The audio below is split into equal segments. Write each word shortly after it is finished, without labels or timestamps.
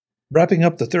Wrapping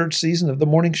up the third season of the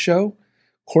morning show,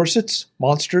 Corsets,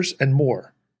 Monsters, and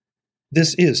more.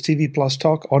 This is TV Plus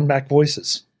Talk on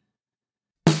MacVoices.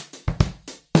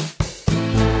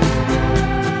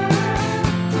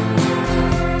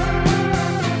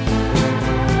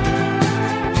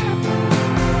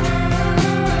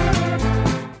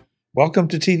 Welcome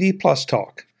to TV Plus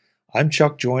Talk. I'm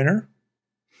Chuck Joyner.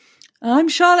 I'm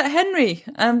Charlotte Henry,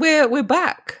 and we're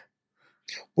back.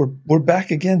 We're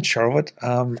back again, Charlotte.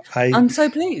 I'm so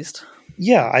pleased.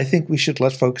 Yeah, I think we should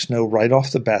let folks know right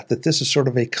off the bat that this is sort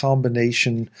of a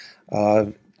combination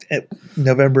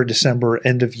November, December,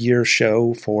 end of year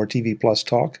show for TV Plus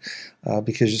Talk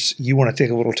because you want to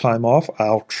take a little time off.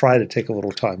 I'll try to take a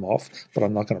little time off, but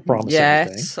I'm not going to promise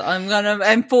anything. Yes, I'm going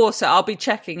to enforce it. I'll be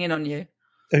checking in on you.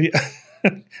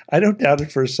 I don't doubt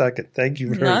it for a second. Thank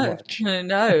you very much.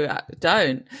 No,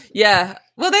 don't. Yeah.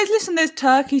 Well, there's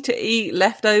turkey to eat,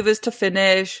 leftovers to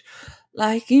finish.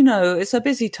 It's a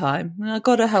busy time. I've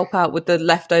got to help out with the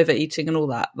leftover eating and all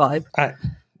that vibe.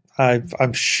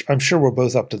 I'm sure we're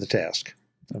both up to the task.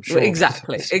 I'm sure.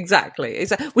 Exactly.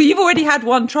 Well, you've already had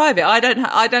one try of it.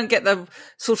 I don't get the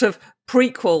sort of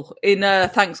prequel in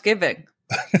Thanksgiving.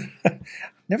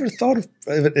 Never thought of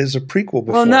it as a prequel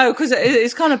before. Well, no, because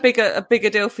it's kind of a bigger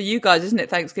deal for you guys, isn't it?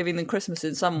 Thanksgiving than Christmas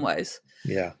in some ways.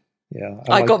 Yeah.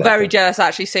 I got very jealous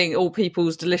actually seeing all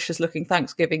people's delicious-looking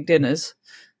Thanksgiving dinners.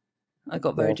 I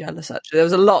got very jealous actually. There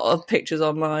was a lot of pictures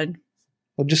online.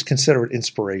 Well, just consider it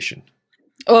inspiration.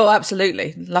 Oh,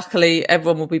 absolutely. Luckily,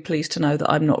 everyone will be pleased to know that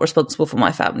I'm not responsible for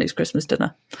my family's Christmas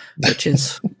dinner, which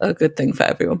is a good thing for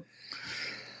everyone.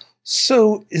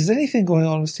 So, is there anything going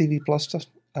on with TV Plus stuff?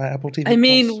 Apple TV. I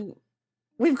mean,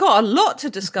 we've got a lot to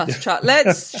discuss, Chuck.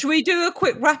 Should we do a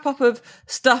quick wrap up of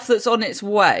stuff that's on its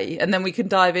way, and then we can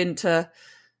dive into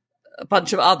a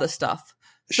bunch of other stuff.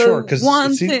 Sure, because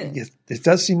it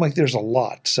does seem like there's a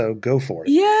lot. So go for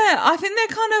it. Yeah, I think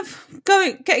they're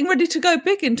kind of getting ready to go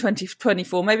big in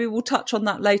 2024. Maybe we'll touch on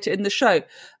that later in the show.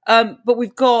 But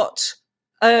we've got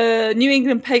a New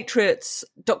England Patriots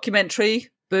documentary.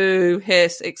 Boo,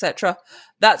 hiss, etc.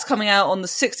 That's coming out on the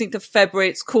 16th of February.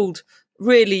 It's called,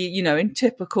 really, in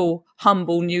typical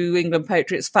humble New England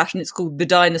Patriots fashion, it's called The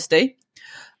Dynasty.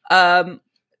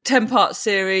 10-part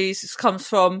series. This comes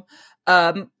from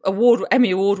Emmy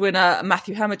Award winner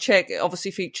Matthew Hammercheck. It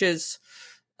obviously features,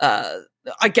 I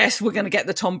guess we're going to get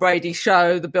the Tom Brady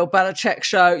show, the Bill Belichick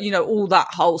show, all that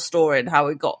whole story and how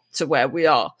we got to where we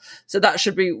are. So that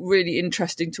should be really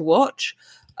interesting to watch.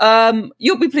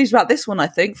 You'll be pleased about this one, I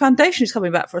think. Foundation is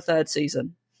coming back for a third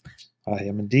season. I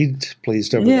am indeed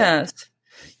pleased over that.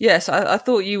 Yes, I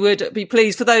thought you would be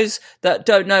pleased. For those that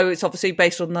don't know, it's obviously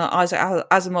based on Isaac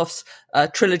Asimov's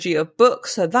trilogy of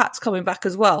books, so that's coming back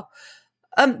as well.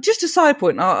 Just a side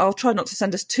point, I'll try not to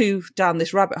send us too down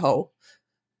this rabbit hole,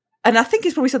 and I think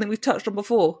it's probably something we've touched on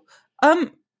before.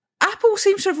 Apple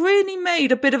seems to have really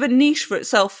made a bit of a niche for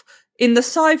itself in the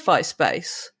sci-fi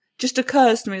space. Just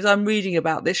occurs to me as I'm reading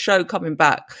about this show coming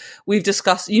back. We've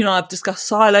discussed, I've discussed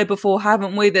Silo before,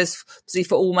 haven't we? There's See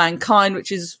for All Mankind,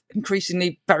 which is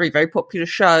increasingly very, very popular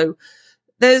show.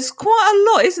 There's quite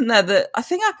a lot, isn't there, that I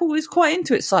think Apple is quite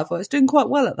into its sci-fi. It's doing quite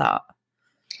well at that.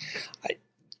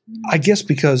 I guess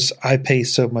because I pay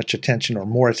so much attention or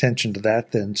more attention to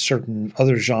that than certain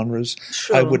other genres,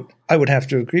 sure. I would have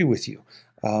to agree with you.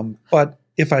 But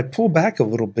if I pull back a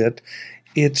little bit,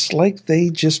 it's like they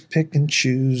just pick and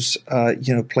choose,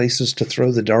 places to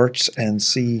throw the darts and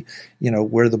see,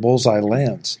 where the bullseye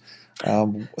lands.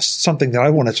 Something that I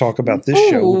want to talk about this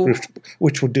show,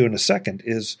 which we'll do in a second,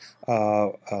 is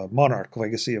Monarch: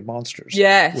 Legacy of Monsters.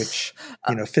 Yes, which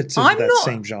fits into that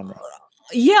same genre.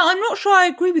 Yeah, I'm not sure I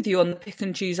agree with you on the pick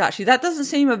and choose. Actually, that doesn't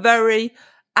seem a very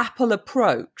Apple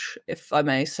approach, if I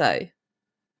may say.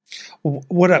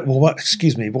 What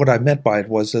I meant by it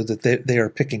was that they are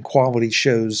picking quality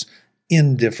shows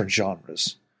in different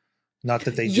genres, not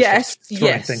that they just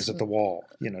throwing things at the wall.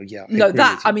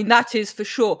 That is for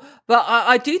sure. But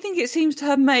I do think it seems to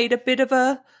have made a bit of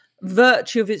a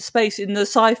virtue of its space in the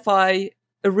sci-fi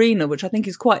arena, which I think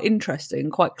is quite interesting,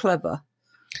 quite clever.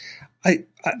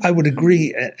 I would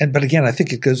agree, but again, I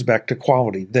think it goes back to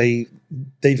quality. They've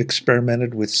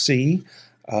experimented with C.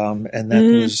 And that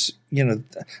was,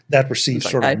 that received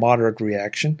sort of moderate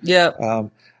reaction. Yeah.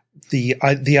 The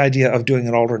idea of doing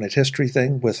an alternate history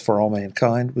thing with For All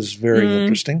Mankind was very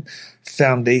interesting.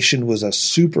 Foundation was a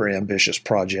super ambitious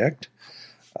project,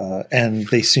 and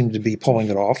they seem to be pulling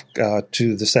it off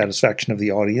to the satisfaction of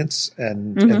the audience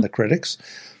and the critics.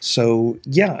 So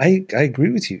yeah, I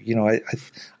agree with you.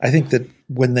 I think that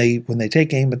when they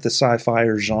take aim at the sci-fi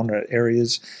or genre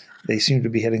areas, they seem to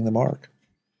be hitting the mark.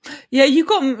 Yeah, you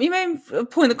made a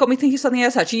point that got me thinking of something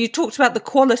else, actually. You talked about the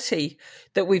quality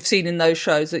that we've seen in those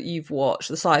shows that you've watched,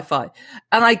 the sci-fi.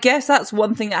 And I guess that's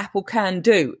one thing Apple can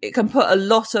do. It can put a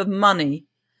lot of money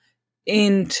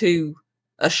into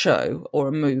a show or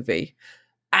a movie.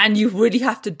 And you really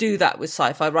have to do that with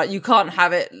sci-fi, right? You can't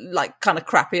have it like kind of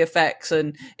crappy effects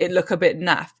and it look a bit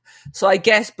naff. So I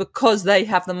guess because they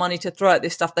have the money to throw at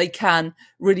this stuff, they can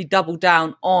really double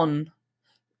down on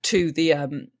to the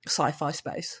sci-fi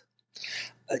space.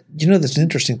 That's an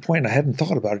interesting point. I hadn't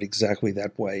thought about it exactly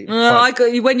that way.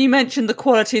 When you mentioned the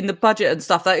quality and the budget and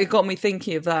stuff, that it got me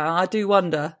thinking of that. I do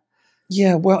wonder.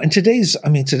 Yeah, well, and today's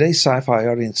sci-fi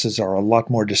audiences are a lot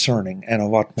more discerning and a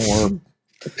lot more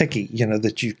picky,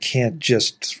 that you can't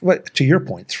just, to your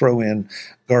point, throw in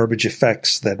garbage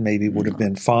effects that maybe would have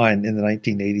been fine in the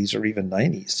 1980s or even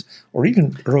 90s or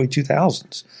even early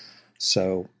 2000s.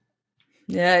 So,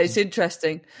 yeah, it's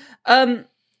interesting.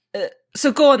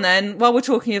 So go on then, while we're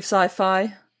talking of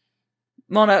sci-fi,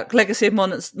 Monarch, Legacy of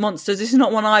Monsters, this is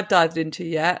not one I've dived into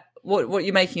yet. What are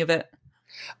you making of it?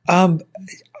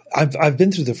 I've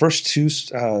been through the first two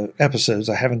episodes.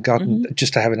 I haven't gotten,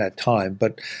 I haven't had time,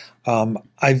 but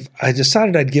I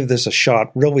decided I'd give this a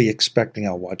shot, really expecting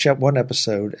I'll watch one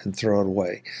episode and throw it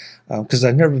away. Because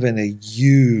I've never been a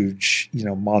huge,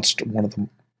 monster, one of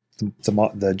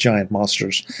the giant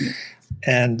monsters.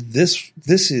 And this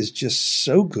is just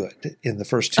so good in the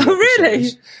first two episodes. Really?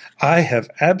 I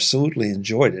have absolutely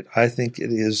enjoyed it. I think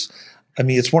it is,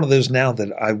 it's one of those now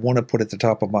that I want to put at the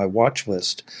top of my watch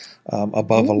list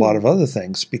above a lot of other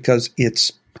things because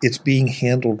it's being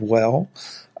handled well.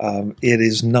 It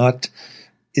is not,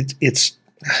 it's,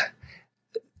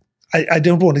 I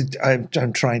don't want to,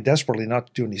 I'm trying desperately not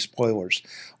to do any spoilers,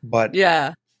 but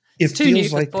yeah, it too feels new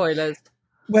for like spoilers.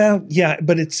 Well, yeah,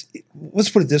 but let's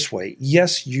put it this way.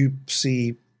 Yes, you're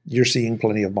seeing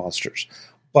plenty of monsters,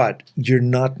 but you're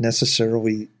not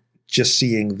necessarily just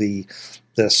seeing the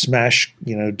smash,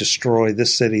 destroy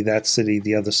this city, that city,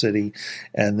 the other city,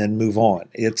 and then move on.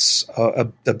 It's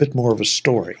a bit more of a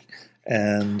story.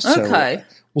 And so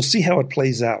we'll see how it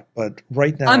plays out. But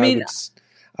right now,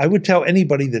 I would tell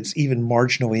anybody that's even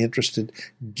marginally interested,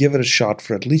 give it a shot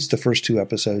for at least the first two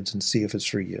episodes and see if it's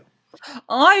for you.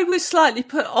 I was slightly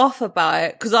put off about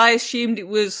it because I assumed it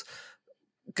was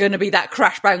going to be that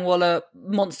crash bang while a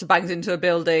monster bangs into a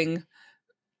building.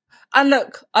 And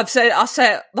look, I say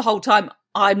it the whole time,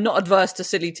 I'm not adverse to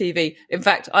silly TV. In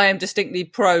fact, I am distinctly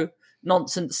pro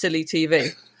nonsense silly TV.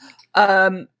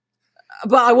 But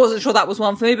I wasn't sure that was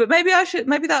one for me. But maybe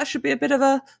that should be a bit of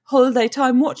a holiday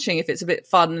time watching if it's a bit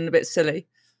fun and a bit silly.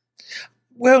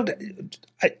 Well,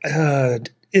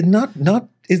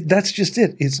 that's just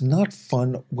it. It's not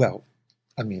fun. Well,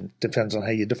 depends on how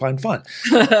you define fun,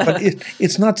 but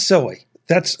it's not silly.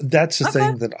 That's the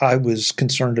thing that I was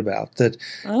concerned about, that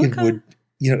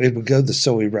it would go the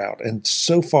silly route. And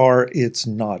so far it's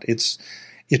not. It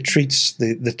treats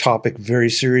the topic very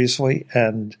seriously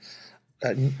and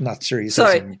not serious.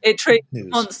 Sorry, it treats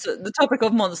the topic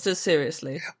of monsters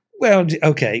seriously. Well,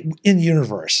 okay. In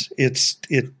universe, it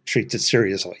treats it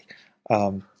seriously.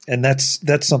 And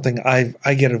that's something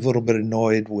I get a little bit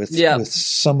annoyed with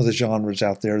some of the genres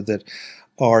out there that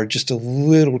are just a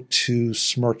little too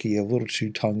smirky, a little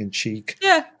too tongue in cheek.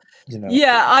 Yeah.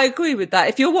 Yeah, I agree with that.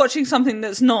 If you're watching something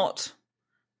that's not,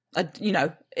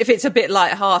 if it's a bit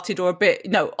lighthearted or a bit,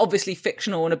 obviously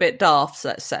fictional and a bit daft,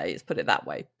 let's say, let's put it that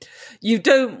way. You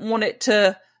don't want it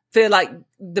to feel like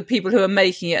the people who are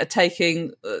making it are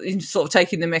taking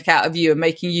the mick out of you and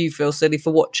making you feel silly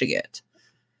for watching it.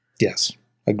 Yes.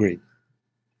 Agreed.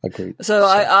 So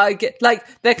I get,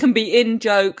 there can be in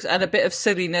jokes and a bit of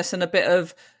silliness and a bit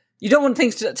of, you don't want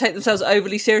things to take themselves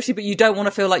overly seriously, but you don't want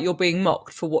to feel like you're being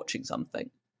mocked for watching something.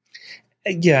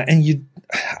 Yeah, and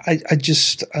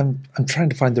I'm trying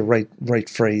to find the right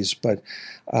phrase, but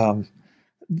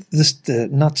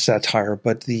not satire,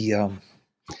 but the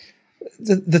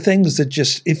things that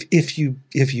just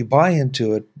if you buy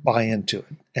into it,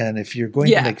 and if you're going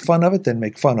to make fun of it, then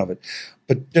make fun of it.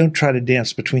 But don't try to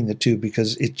dance between the two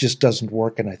because it just doesn't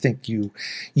work. And I think you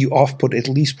off-put at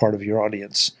least part of your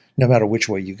audience, no matter which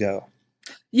way you go.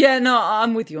 Yeah, no,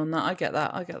 I'm with you on that. I get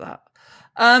that.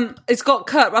 It's got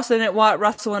Kurt Russell in it, Wyatt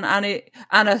Russell and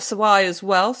Anna Sawai as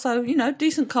well. So,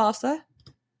 decent cast there.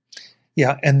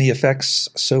 Yeah, and the effects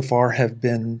so far have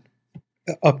been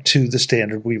up to the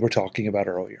standard we were talking about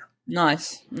earlier.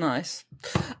 Nice. Well,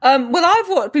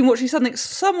 I've been watching something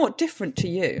somewhat different to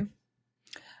you.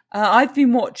 I've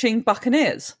been watching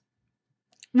Buccaneers,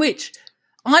 which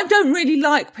I don't really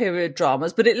like period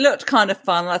dramas, but it looked kind of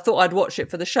fun. And I thought I'd watch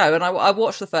it for the show, and I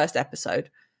watched the first episode,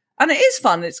 And it is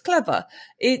fun. It's clever.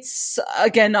 It's,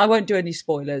 again, I won't do any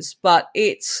spoilers, but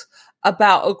it's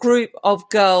about a group of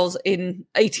girls in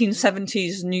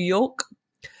 1870s New York.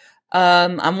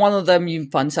 And one of them, you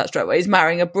can find this out straight away, is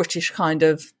marrying a British kind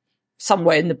of,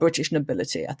 somewhere in the British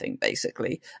nobility, I think,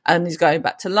 basically. And he's going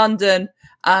back to London,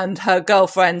 and her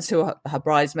girlfriends, who are her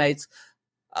bridesmaids,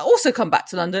 also come back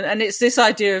to London. And it's this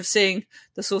idea of seeing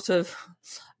the sort of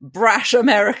brash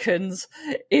Americans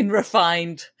in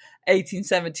refined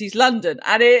 1870s London.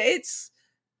 And it's,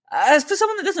 as for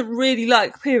someone that doesn't really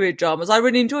like period dramas, I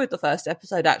really enjoyed the first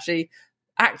episode, actually.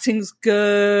 Acting's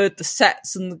good, the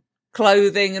sets and the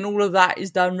clothing and all of that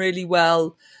is done really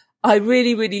well. I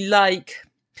really, really like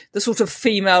the sort of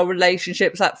female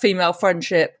relationships, that female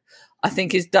friendship, I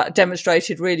think is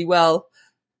demonstrated really well.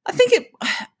 I think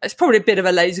it's probably a bit of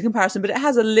a lazy comparison, but it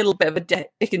has a little bit of a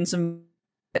Dickinson,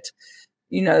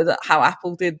 you know, that how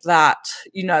Apple did that,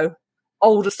 you know,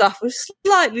 older stuff with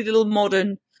slightly little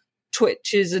modern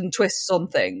twitches and twists on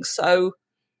things. So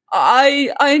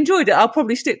I enjoyed it. I'll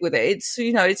probably stick with it. It's,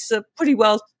 you know, it's a pretty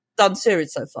well done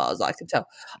series so far, as I can tell.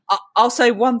 I'll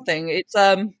say one thing. It's,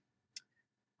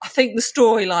 I think the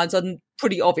storylines are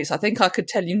pretty obvious. I think I could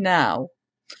tell you now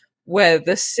where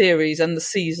the series and the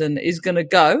season is going to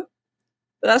go.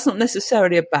 But that's not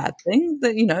necessarily a bad thing.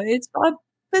 That, you know,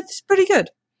 it's pretty good.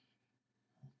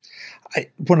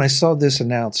 When I saw this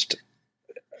announced,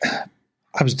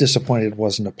 I was disappointed it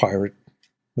wasn't a pirate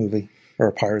movie or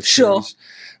a pirate series.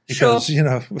 Because, you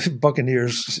know,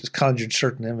 Buccaneers conjured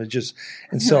certain images.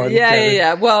 And so I looked at it.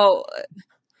 Yeah. Well,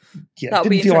 that would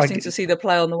be interesting to see the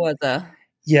play on the word there.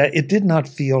 Yeah, it did not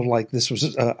feel like this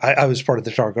was, I was part of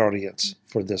the target audience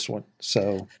for this one.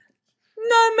 So.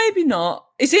 No, maybe not.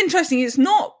 It's interesting. It's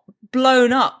not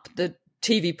blown up the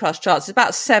TV Plus charts. It's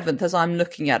about 7th as I'm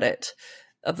looking at it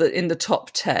in the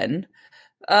top 10.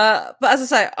 But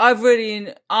as I say,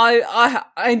 I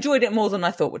enjoyed it more than I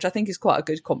thought, which I think is quite a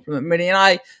good compliment, really. And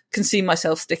I can see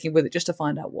myself sticking with it just to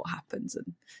find out what happens.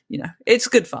 And, you know, it's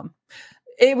good fun.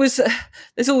 It was,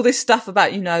 there's all this stuff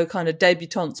about, you know, kind of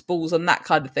debutantes balls and that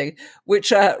kind of thing,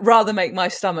 which rather make my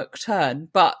stomach turn,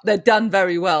 but they're done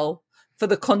very well for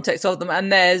the context of them.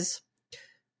 And there's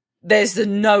the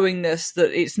knowingness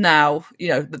that it's now, you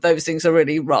know, that those things are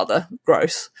really rather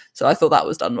gross. So I thought that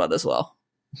was done well as well.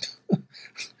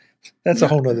 That's a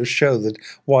whole other show, that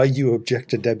why you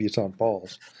object to debutante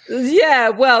balls. Yeah,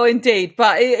 well, indeed.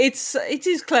 But it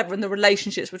is clever, and the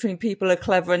relationships between people are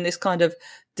clever, and this kind of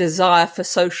desire for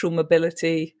social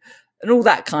mobility and all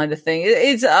that kind of thing.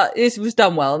 It was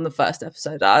done well in the first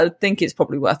episode. I think it's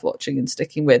probably worth watching and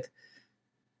sticking with.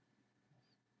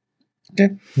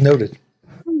 Okay, noted.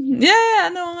 Yeah,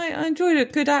 no, I enjoyed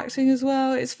it. Good acting as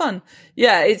well. It's fun.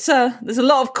 Yeah, it's there's a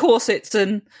lot of corsets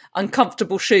and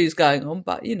uncomfortable shoes going on,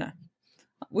 but you know,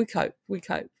 we cope.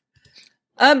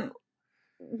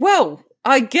 Well,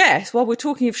 I guess while we're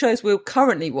talking of shows we're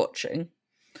currently watching,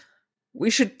 we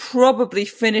should probably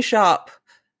finish up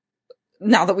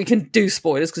now that we can do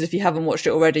spoilers, because if you haven't watched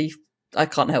it already, I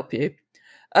can't help you.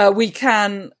 We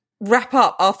can wrap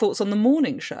up our thoughts on the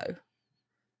morning show.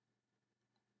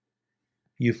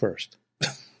 You first.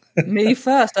 Me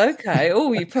first. Okay.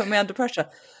 Oh, you put me under pressure.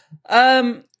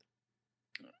 There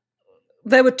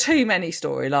were too many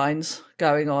storylines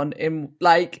going on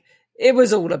it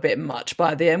was all a bit much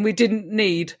by the end. We didn't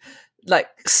need,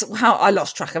 I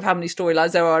lost track of how many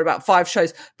storylines there are, about 5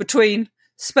 shows between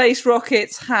space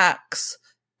rockets, hacks,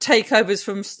 takeovers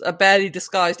from a barely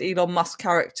disguised Elon Musk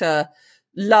character,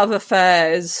 love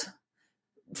affairs,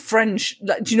 French.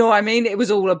 Do you know what I mean? It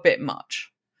was all a bit much.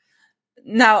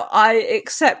 Now, I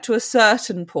accept to a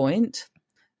certain point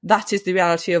that is the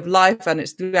reality of life, and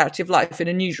it's the reality of life in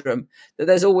a newsroom, that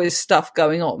there's always stuff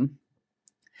going on.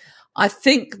 I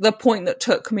think the point that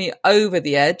took me over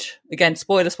the edge, again,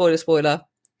 spoiler,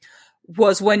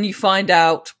 was when you find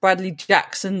out Bradley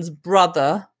Jackson's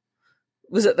brother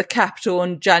was at the Capitol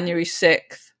on January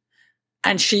 6th,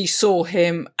 and she saw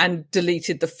him and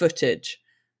deleted the footage.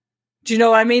 Do you know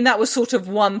what I mean? That was sort of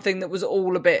one thing that was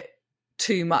all a bit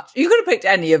too much. You could have picked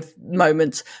any of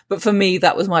moments, but for me,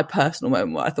 that was my personal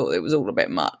moment where I thought it was all a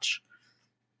bit much.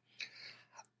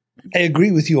 I agree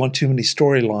with you on too many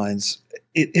storylines.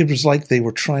 It was like they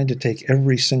were trying to take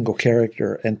every single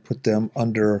character and put them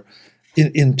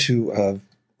into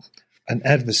an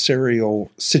adversarial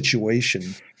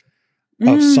situation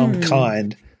of some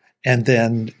kind, and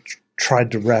then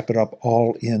tried to wrap it up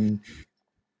all in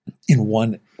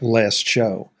one last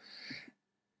show.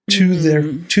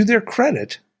 To their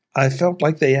credit, I felt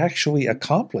like they actually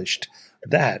accomplished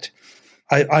that.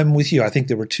 I'm with you. I think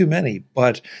there were too many,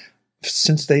 but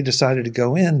since they decided to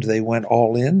go in, they went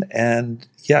all in, and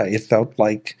yeah, it felt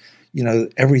like,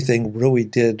 everything really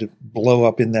did blow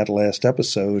up in that last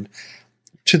episode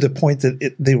to the point that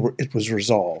it was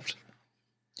resolved.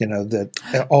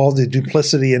 That all the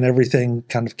duplicity and everything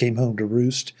kind of came home to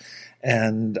roost,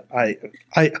 and I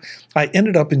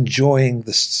ended up enjoying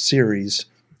the series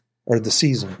or the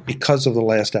season because of the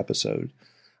last episode.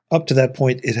 Up to that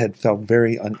point, it had felt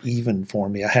very uneven for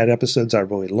me. I had episodes I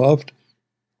really loved,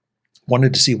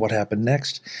 wanted to see what happened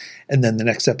next, and then the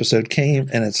next episode came,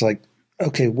 and it's like,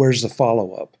 okay, where's the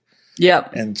follow-up? Yeah.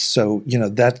 And so,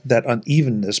 that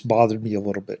unevenness bothered me a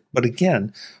little bit. But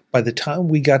again, by the time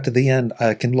we got to the end,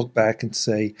 I can look back and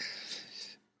say,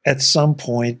 at some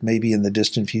point, maybe in the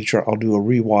distant future, I'll do a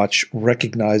rewatch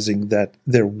recognizing that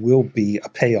there will be a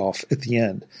payoff at the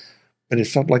end. But it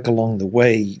felt like along the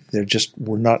way, there just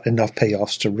were not enough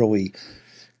payoffs to really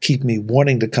keep me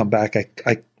wanting to come back.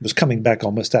 I was coming back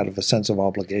almost out of a sense of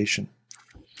obligation.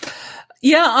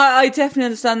 Yeah, I definitely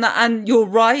understand that. And you're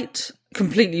right,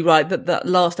 completely right, that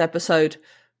last episode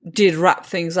did wrap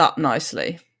things up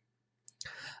nicely.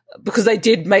 Because they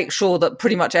did make sure that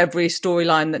pretty much every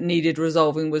storyline that needed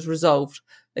resolving was resolved.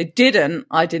 They didn't,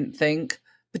 I didn't think,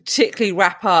 particularly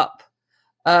wrap up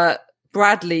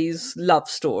Bradley's love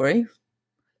story.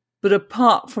 But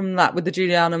apart from that, with the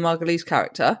Juliana Margulies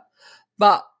character,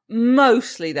 but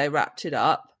mostly they wrapped it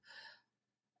up.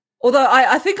 Although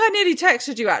I think I nearly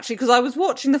texted you, actually, because I was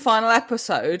watching the final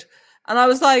episode and I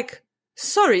was like,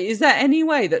 sorry, is there any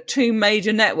way that two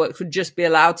major networks would just be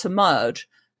allowed to merge?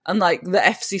 And like the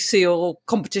FCC or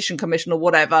Competition Commission or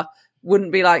whatever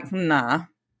wouldn't be like, nah.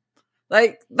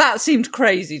 Like, that seemed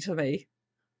crazy to me.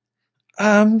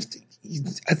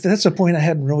 That's a point I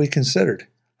hadn't really considered.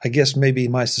 I guess maybe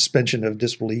my suspension of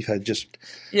disbelief had just...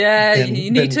 Yeah, you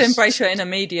need to embrace your inner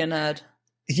media nerd.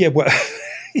 Yeah,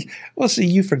 well, see,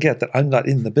 you forget that I'm not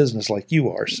in the business like you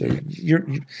are. So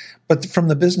but from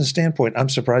the business standpoint, I'm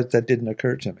surprised that didn't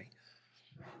occur to me.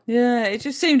 Yeah, it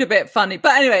just seemed a bit funny.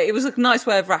 But anyway, it was a nice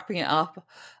way of wrapping it up.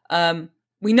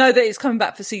 We know that it's coming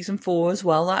back for season 4 as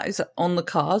well. That is on the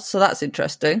cards, so that's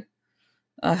interesting.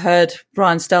 I heard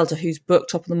Brian Stelter, who's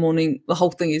booked Top of the Morning, the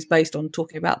whole thing is based on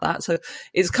talking about that. So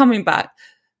it's coming back.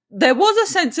 There was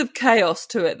a sense of chaos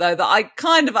to it, though, that I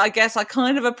kind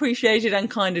of appreciated and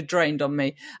kind of drained on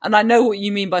me. And I know what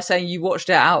you mean by saying you watched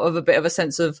it out of a bit of a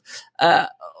sense of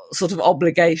sort of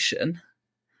obligation.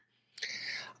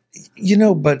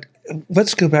 But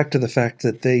let's go back to the fact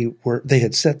that they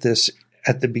had set this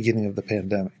at the beginning of the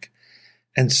pandemic.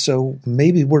 And so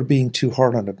maybe we're being too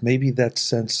hard on it. Maybe that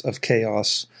sense of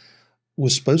chaos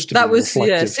was supposed to be reflective.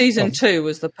 Yeah, season 2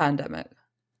 was the pandemic.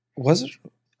 Was it?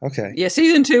 Okay. Yeah,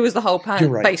 season 2 was the whole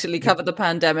basically covered the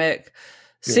pandemic.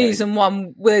 Season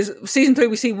 1 was season 3.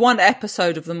 We see one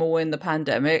episode of them all in the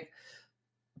pandemic,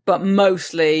 but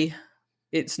mostly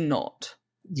it's not.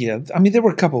 Yeah, I mean there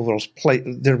were a couple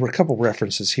of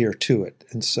references here to it,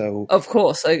 and so of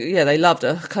course, they loved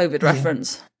a COVID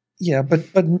reference. Yeah, but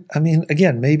I mean,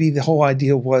 again, maybe the whole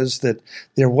idea was that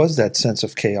there was that sense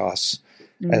of chaos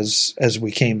as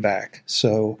we came back.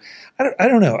 So I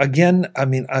don't know. Again, I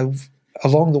mean,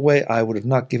 along the way, I would have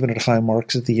not given it high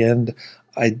marks at the end.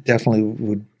 I definitely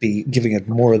would be giving it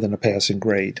more than a passing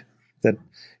grade. That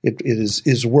it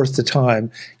is worth the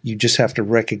time. You just have to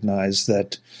recognize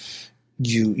that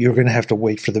you're going to have to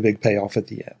wait for the big payoff at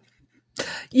the end.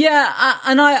 Yeah,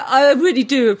 and I really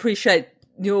do appreciate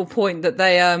your point that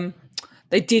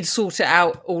they did sort it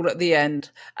out all at the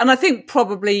end. And I think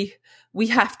probably we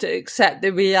have to accept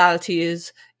the reality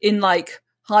is in like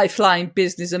high-flying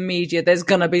business and media, there's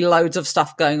going to be loads of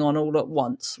stuff going on all at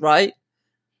once, right?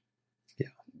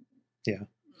 Yeah.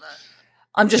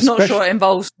 I'm just not sure it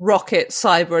involves rockets,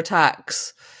 cyber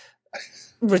attacks,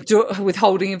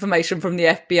 withholding information from the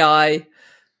FBI.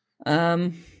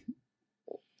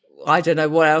 I don't know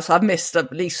what else. I've missed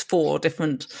at least 4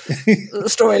 different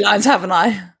storylines, haven't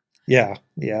I? Yeah.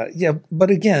 But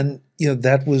again,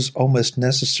 that was almost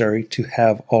necessary to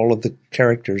have all of the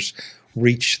characters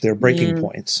reach their breaking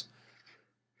points.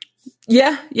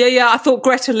 Yeah. I thought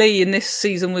Greta Lee in this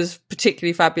season was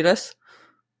particularly fabulous.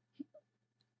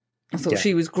 I thought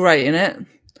she was great in it.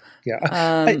 Yeah.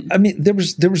 I mean, there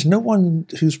was no one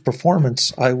whose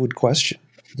performance I would question,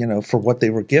 for what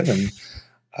they were given.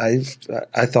 I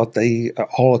thought they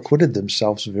all acquitted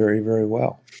themselves very, very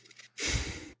well.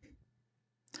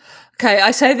 Okay,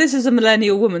 I say this as a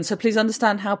millennial woman, so please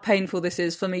understand how painful this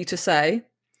is for me to say.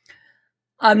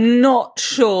 I'm not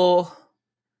sure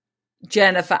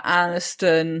Jennifer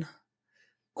Aniston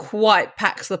quite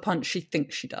packs the punch she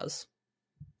thinks she does.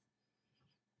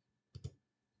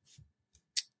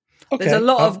 Okay. There's a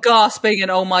lot of gasping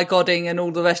and oh my godding and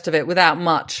all the rest of it without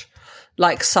much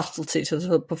like subtlety to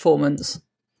the performance.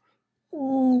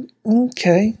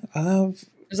 Okay.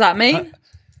 Does that mean?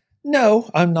 No,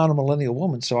 I'm not a millennial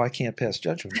woman, so I can't pass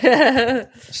judgment.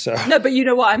 So no, but you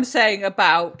know what I'm saying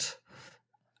about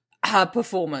her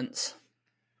performance.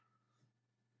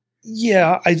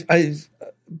 Yeah,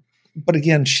 but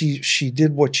again, she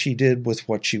did what she did with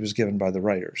what she was given by the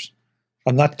writers.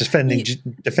 I'm not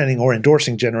defending or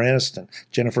endorsing Jennifer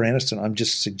Aniston. I'm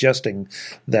just suggesting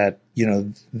that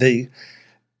the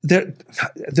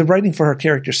writing for her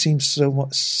character seems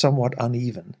somewhat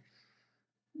uneven.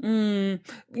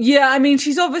 Yeah, I mean,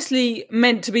 she's obviously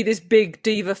meant to be this big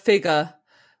diva figure,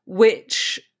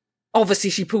 which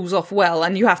obviously she pulls off well,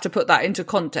 and you have to put that into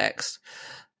context.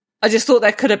 I just thought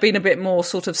there could have been a bit more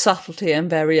sort of subtlety and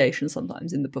variation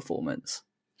sometimes in the performance.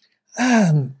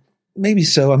 Maybe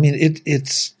so. I mean,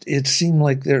 it seemed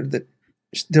like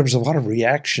there was a lot of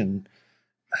reaction.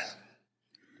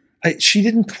 She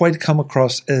didn't quite come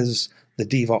across as the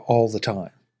diva all the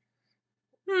time.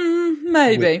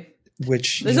 Maybe.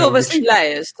 Which there's obviously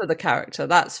layers to the character.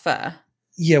 That's fair.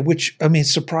 Yeah, which I mean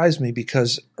surprised me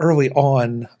because early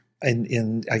on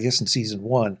in I guess in season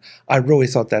 1, I really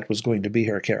thought that was going to be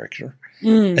her character.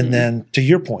 And then to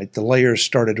your point, the layers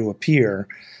started to appear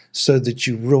so that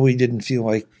you really didn't feel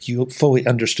like you fully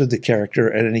understood the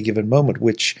character at any given moment,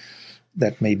 which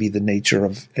that may be the nature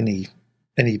of any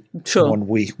one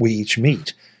we each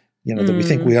meet. That we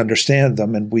think we understand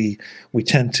them, and we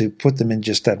tend to put them in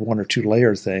just that one or two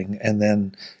layer thing, and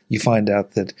then you find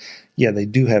out that they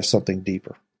do have something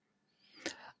deeper.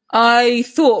 I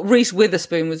thought Reese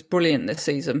Witherspoon was brilliant this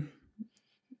season.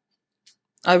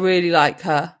 I really like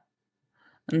her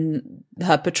and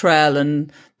her portrayal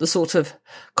and the sort of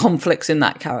conflicts in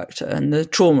that character and the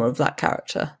trauma of that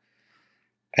character.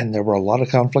 And there were a lot of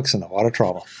conflicts and a lot of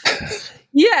trauma.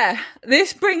 Yeah,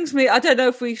 this brings me. I don't know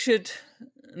if we should.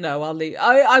 No, I'll leave.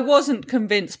 I wasn't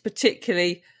convinced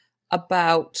particularly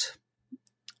about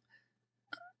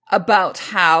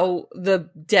how the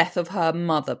death of her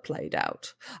mother played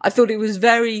out. I thought it was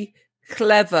very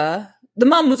clever. The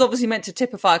mum was obviously meant to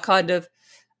typify a kind of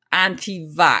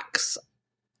anti-vax,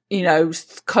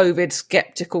 COVID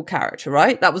skeptical character,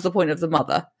 right? That was the point of the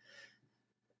mother,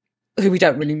 who we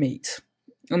don't really meet.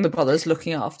 And the brother's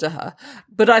looking after her.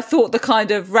 But I thought the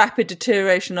kind of rapid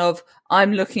deterioration of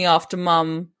I'm looking after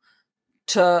mum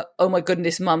to, oh my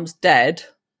goodness, mum's dead,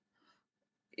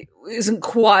 isn't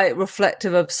quite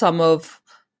reflective of some of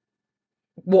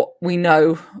what we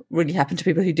know really happened to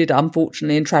people who did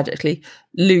unfortunately and tragically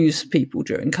lose people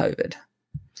during COVID.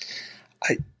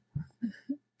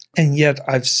 And yet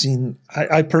I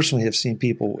personally have seen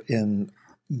people in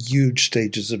huge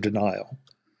stages of denial.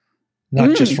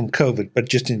 Not just from COVID, but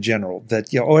just in general,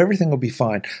 that, everything will be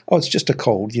fine. Oh, it's just a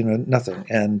cold, nothing.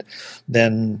 And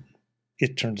then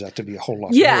it turns out to be a whole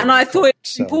lot. Yeah, and I thought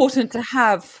it's important to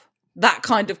have that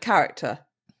kind of character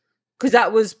because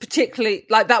that was particularly,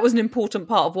 that was an important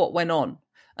part of what went on.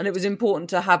 And it was important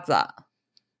to have that.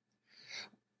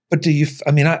 But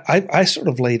I sort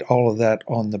of laid all of that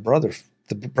on the brother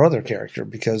character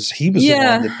because he was the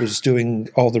one that was doing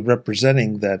all the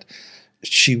representing that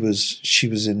she was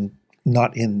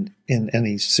not in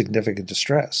any significant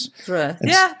distress. Right.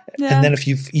 And then if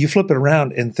you flip it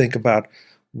around and think about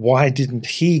why didn't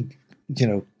he,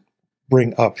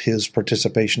 bring up his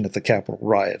participation at the Capitol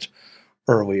riot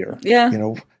earlier? Yeah.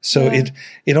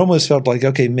 It almost felt like,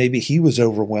 okay, maybe he was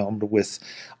overwhelmed with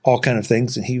all kind of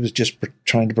things and he was just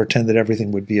trying to pretend that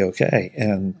everything would be okay.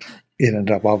 And it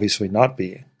ended up obviously not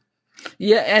being.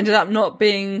 Yeah, it ended up not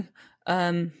being.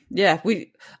 I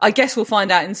guess we'll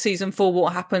find out in season 4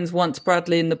 what happens once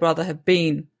Bradley and the brother have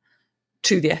been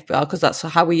to the FBI, because that's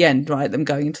how we end, right? Them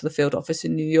going into the field office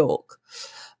in New York.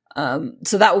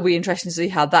 So that will be interesting to see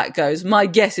how that goes. My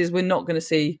guess is we're not going to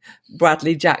see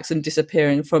Bradley Jackson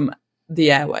disappearing from the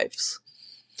airwaves.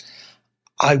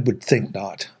 I would think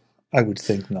not. I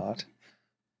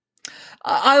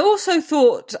also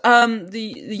thought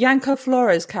the Yanko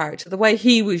Flores character, the way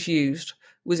he was used,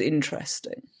 was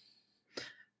interesting.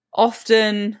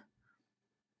 Often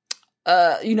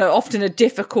a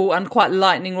difficult and quite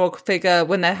lightning rod figure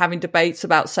when they're having debates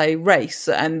about, say, race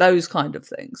and those kind of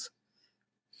things.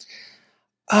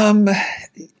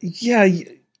 Yeah,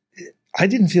 I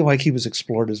didn't feel like he was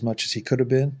explored as much as he could have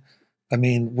been. I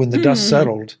mean, when the dust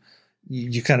settled,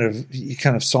 you kind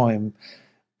of saw him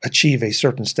achieve a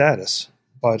certain status,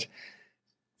 but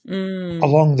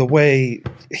along the way,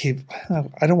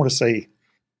 I don't want to say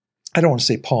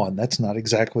pawn. That's not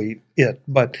exactly it,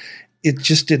 but it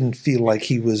just didn't feel like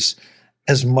he was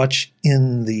as much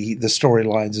in the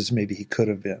storylines as maybe he could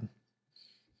have been.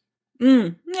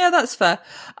 Yeah, that's fair.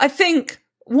 I think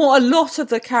what a lot of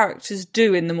the characters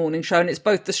do in the morning show, and it's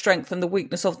both the strength and the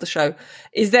weakness of the show,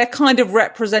 is they're kind of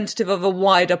representative of a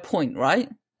wider point, right?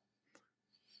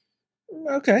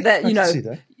 Okay, that, I can see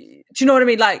that. Do you know what I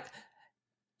mean? Like,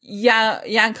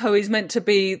 Yanko is meant to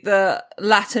be the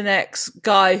Latinx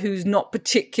guy who's not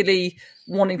particularly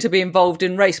wanting to be involved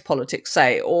in race politics,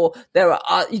 say, or there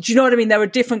are, do you know what I mean? There are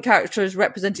different characters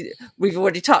represented. We've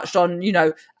already touched on,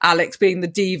 Alex being the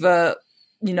diva,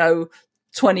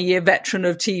 20-year veteran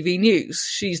of TV news.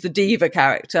 She's the diva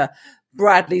character.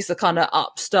 Bradley's the kind of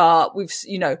upstart. We've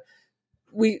seen that.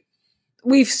 We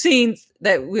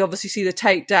obviously see the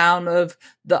takedown of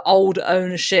the old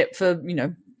ownership for,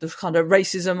 the kind of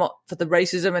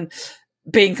racism and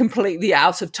being completely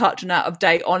out of touch and out of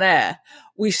date on air.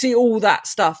 We see all that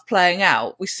stuff playing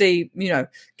out. We see,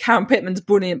 Karen Pittman's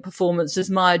brilliant performance as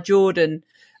Maya Jordan,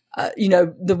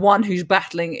 the one who's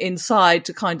battling inside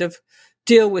to kind of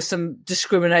deal with some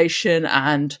discrimination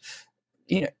and,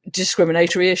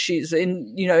 discriminatory issues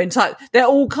inside. They're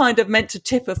all kind of meant to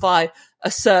typify a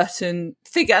certain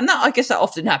figure. And that, I guess that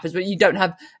often happens, but you don't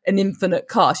have an infinite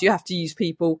cast. You have to use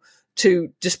people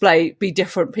to be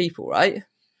different people, right?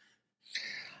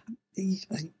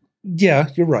 Yeah,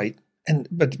 you're right.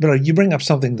 But you bring up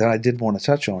something that I did want to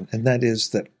touch on, and that is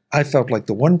that I felt like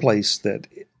the one place that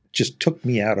just took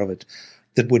me out of it,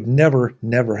 that would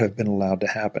never have been allowed to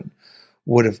happen,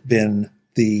 would have been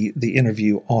the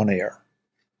interview on air.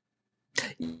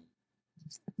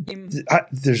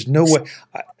 There's no way.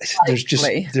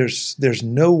 There's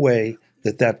no way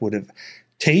that would have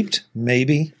taped,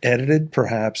 maybe edited,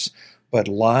 perhaps, but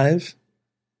live.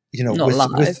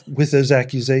 With those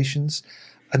accusations.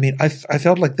 I mean, I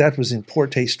felt like that was in poor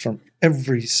taste from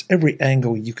every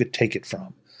angle you could take it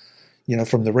from.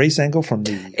 From the race angle,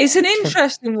 It's an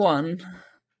interesting one.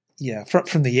 Yeah,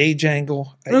 from the age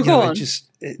angle. That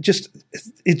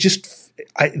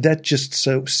just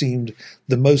so seemed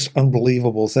the most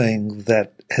unbelievable thing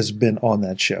that has been on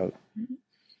that show.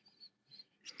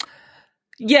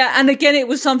 Yeah, and again, it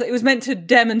was meant to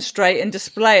demonstrate and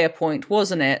display a point,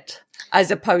 wasn't it? As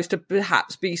opposed to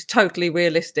perhaps be totally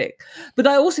realistic. But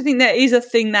I also think there is a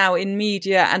thing now in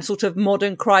media and sort of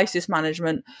modern crisis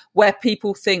management where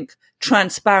people think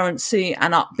transparency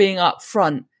and being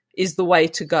upfront is the way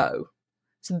to go.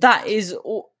 So that is,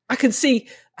 I can see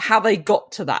how they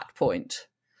got to that point.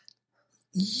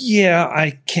 Yeah,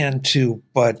 I can too,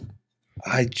 but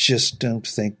I just don't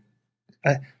think.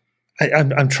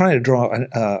 I'm trying to draw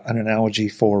an analogy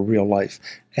for real life,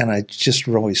 and I just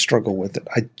really struggle with it.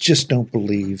 I just don't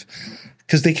believe,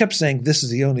 because they kept saying this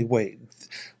is the only way.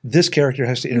 This character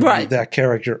has to interview that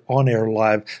character on air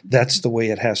live. That's the way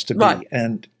it has to be,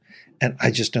 and I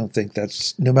just don't think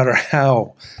that's, no matter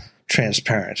how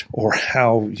transparent or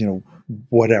how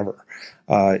whatever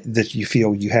that you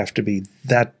feel you have to be,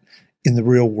 that in the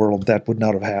real world that would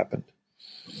not have happened.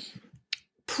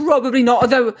 Probably not.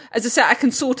 Although, as I said, I can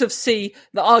sort of see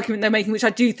the argument they're making, which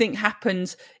I do think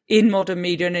happens in modern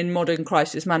media and in modern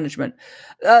crisis management.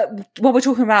 While we're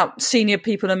talking about senior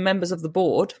people and members of the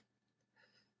board,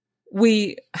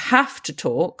 we have to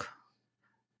talk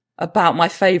about my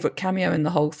favourite cameo in the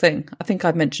whole thing. I think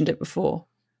I've mentioned it before.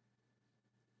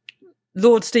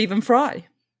 Lord Stephen Fry,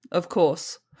 of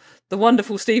course. The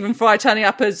wonderful Stephen Fry turning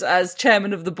up as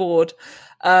chairman of the board.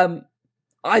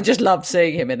 I just loved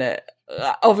seeing him in it.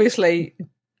 Obviously,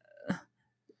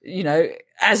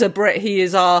 as a Brit, he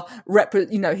is our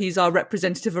he's our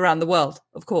representative around the world,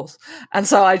 of course. And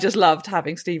so I just loved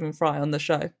having Stephen Fry on the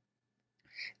show.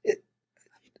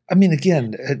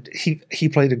 Again, he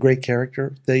played a great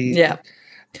character. It's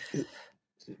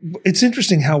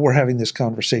interesting how we're having this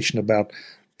conversation about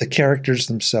the characters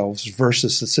themselves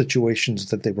versus the situations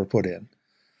that they were put in.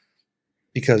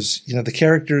 Because, the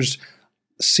characters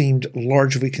seemed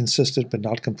largely consistent, but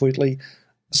not completely.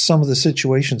 Some of the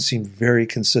situations seemed very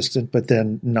consistent, but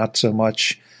then not so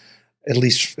much, at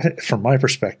least from my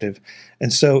perspective.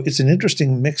 And so it's an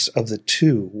interesting mix of the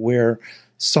two, where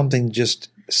someone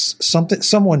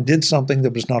did something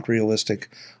that was not realistic,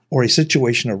 or a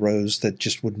situation arose that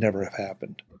just would never have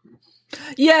happened.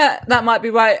 Yeah, that might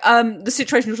be right. The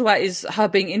situation you're talking about is her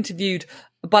being interviewed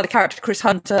by the character Chris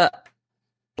Hunter.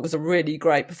 It was a really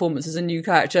great performance as a new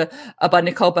character by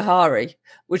Nicole Beharie,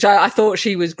 which I thought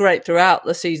she was great throughout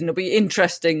the season. It'll be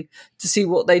interesting to see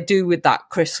what they do with that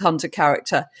Chris Hunter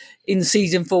character in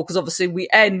season 4, because obviously we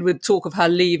end with talk of her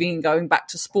leaving and going back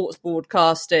to sports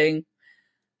broadcasting.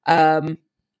 Much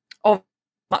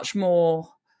more,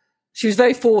 she was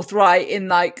very forthright in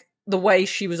the way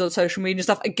she was on social media and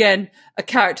stuff. Again, a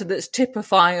character that's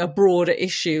typifying a broader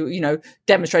issue,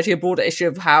 demonstrating a broader issue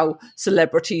of how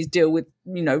celebrities deal with,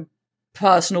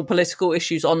 personal political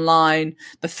issues online,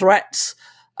 the threats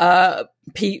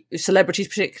celebrities,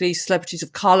 particularly celebrities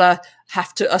of color,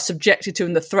 are subjected to,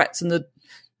 and the threats and the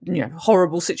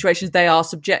horrible situations they are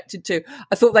subjected to.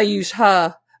 I thought they used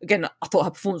her again. I thought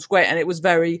her performance was great, and it was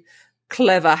very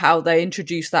clever how they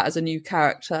introduced that as a new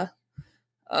character,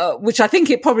 which I think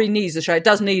it probably needs the show. It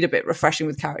does need a bit refreshing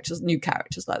with new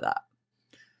characters like that.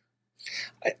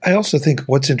 I also think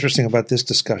what's interesting about this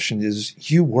discussion is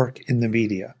you work in the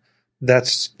media.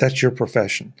 That's your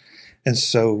profession. And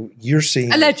so you're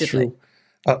seeing allegedly.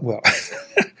 Well,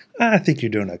 I think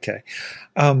you're doing okay.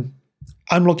 I'm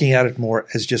looking at it more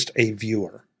as just a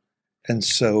viewer. And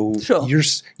so sure.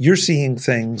 you're seeing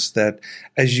things that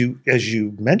as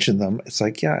you mention them, it's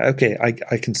like, yeah, okay,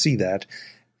 I can see that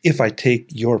if I take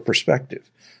your perspective.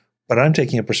 But I'm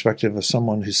taking a perspective of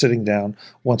someone who's sitting down,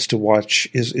 wants to watch,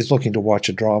 is looking to watch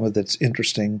a drama that's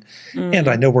interesting. And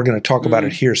I know we're going to talk about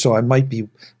it here, so I might be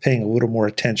paying a little more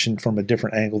attention from a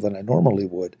different angle than I normally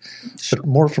would. Sure. But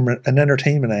more from an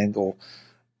entertainment angle,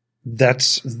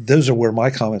 those are where my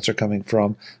comments are coming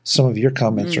from. Some of your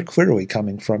comments are clearly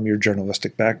coming from your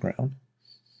journalistic background.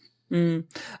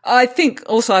 I think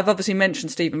also I've obviously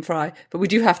mentioned Stephen Fry, but we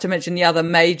do have to mention the other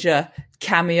major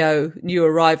cameo new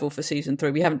arrival for season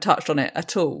 3. We haven't touched on it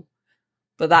at all,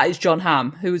 but that is Jon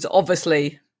Hamm, who is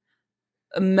obviously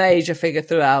a major figure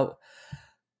throughout.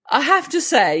 I have to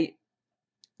say,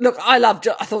 look, I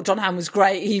thought Jon Hamm was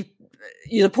great.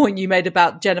 The point you made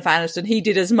about Jennifer Aniston, he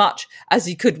did as much as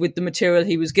he could with the material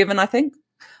he was given, I think,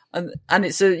 and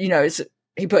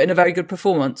he put in a very good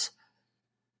performance.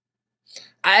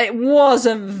 It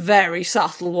wasn't very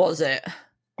subtle, was it?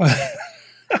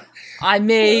 I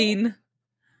mean...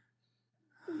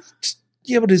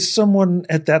 Yeah, but is someone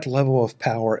at that level of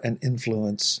power and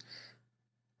influence,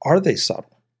 are they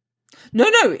subtle? No,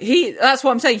 that's what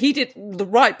I'm saying. He did the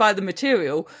right by the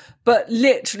material, but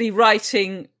literally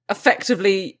writing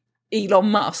effectively Elon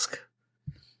Musk,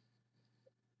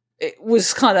 it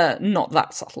was kind of not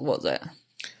that subtle, was it?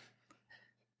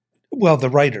 Well, the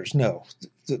writers, no.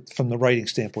 From the writing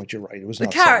standpoint, you're right. It was the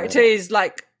not character is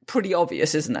like pretty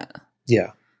obvious, isn't it?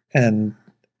 Yeah, and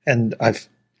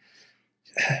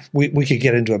we could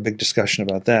get into a big discussion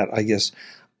about that. I guess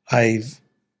if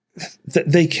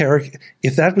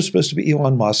that was supposed to be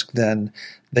Elon Musk, then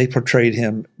they portrayed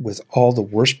him with all the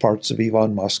worst parts of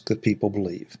Elon Musk that people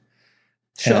believe.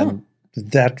 Sure. And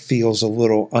that feels a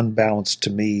little unbalanced to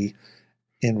me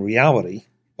in reality.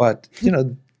 But,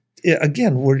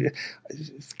 again, we're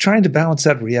trying to balance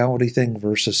that reality thing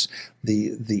versus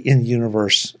the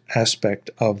in-universe aspect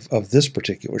of this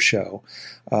particular show.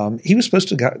 He was supposed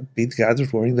to be the guy that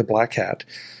was wearing the black hat.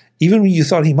 Even when you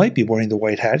thought he might be wearing the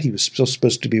white hat, he was still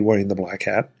supposed to be wearing the black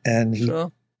hat, and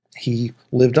he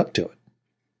lived up to it.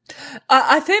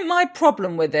 I think my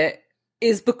problem with it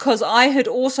is because I had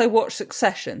also watched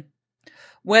Succession,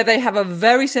 where they have a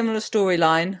very similar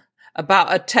storyline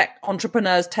about a tech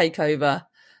entrepreneur's takeover,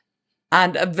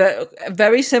 and a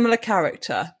very similar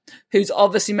character who's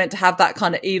obviously meant to have that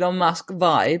kind of Elon Musk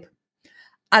vibe.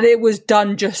 And it was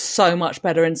done just so much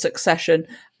better in Succession,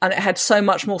 and it had so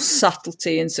much more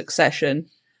subtlety in Succession.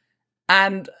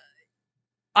 And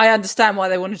I understand why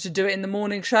they wanted to do it in the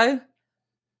morning show,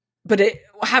 but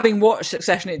having watched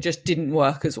Succession, it just didn't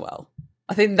work as well.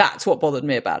 I think that's what bothered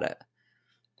me about it.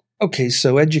 Okay,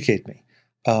 so educate me.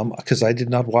 Because I did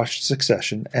not watch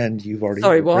Succession, and you've already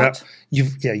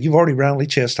you've already roundly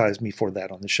chastised me for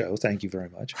that on the show. Thank you very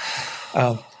much.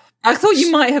 I thought you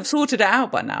might have sorted it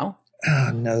out by now.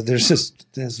 No, there's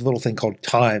this little thing called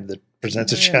time that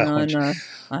presents a challenge. No,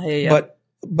 I hear you.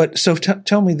 But so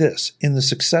tell me this: in the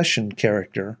Succession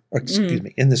character,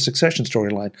 in the Succession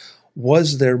storyline,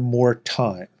 was there more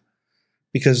time?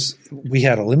 Because we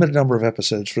had a limited number of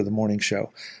episodes for the morning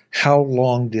show. How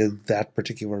long did that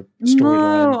particular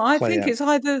storyline I think it's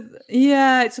either...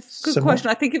 Yeah, it's a good question.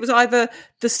 I think it was either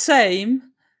the same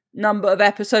number of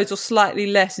episodes or slightly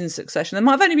less in Succession. There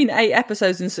might have only been 8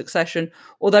 episodes in Succession,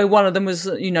 although one of them was,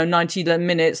 90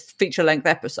 minutes, feature-length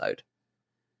episode.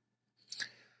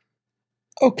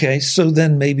 Okay, so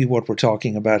then maybe what we're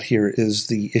talking about here is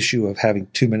the issue of having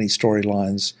too many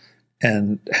storylines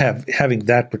and having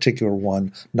that particular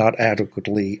one not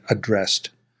adequately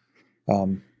addressed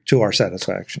to our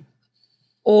satisfaction.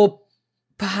 Or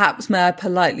perhaps, may I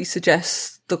politely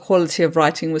suggest, the quality of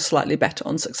writing was slightly better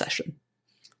on Succession.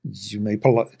 You may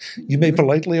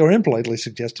politely or impolitely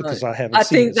suggest it, because I haven't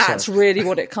seen it. I think that's really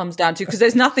what it comes down to, because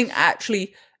there's nothing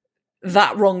actually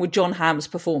that wrong with Jon Hamm's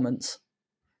performance.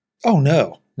 Oh,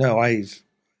 no. No, I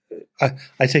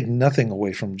take nothing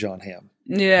away from John Hamm.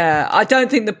 Yeah, I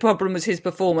don't think the problem was his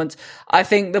performance. I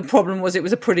think the problem was it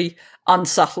was a pretty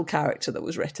unsubtle character that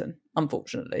was written,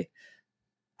 unfortunately.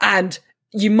 And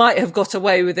you might have got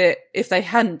away with it if they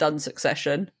hadn't done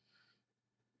Succession,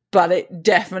 but it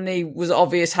definitely was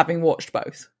obvious having watched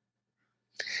both.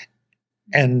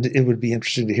 And it would be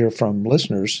interesting to hear from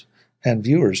listeners and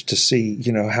viewers to see,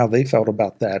 how they felt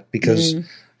about that, because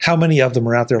how many of them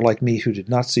are out there like me who did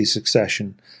not see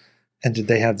Succession, and did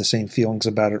they have the same feelings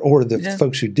about it? Or the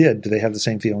folks who did they have the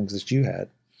same feelings that you had?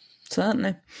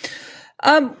 Certainly.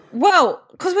 Well,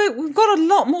 because we've got a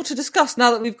lot more to discuss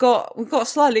now that we've got a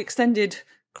slightly extended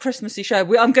Christmassy show.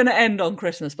 I'm going to end on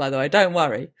Christmas, by the way. Don't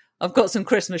worry. I've got some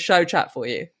Christmas show chat for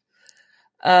you.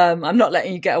 I'm not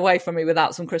letting you get away from me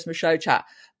without some Christmas show chat.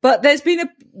 But there's been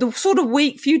the sort of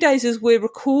few days as we're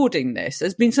recording this,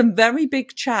 there's been some very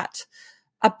big chat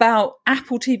about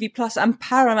Apple TV Plus and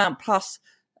Paramount Plus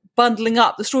bundling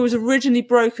up. The story was originally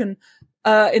broken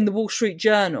in the Wall Street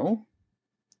Journal.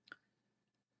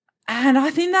 And I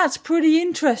think that's pretty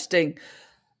interesting.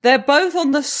 They're both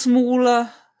on the smaller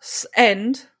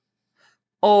end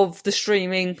of the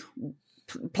streaming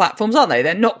platforms, aren't they?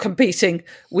 They're not competing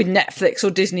with Netflix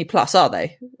or Disney Plus, are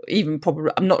they? Even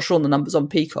probably, I'm not sure on the numbers on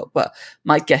Peacock, but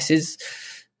my guess is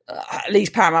at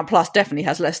least Paramount Plus definitely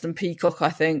has less than Peacock, I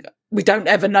think. We don't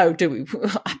ever know, do we?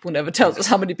 Apple never tells us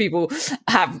how many people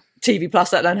have TV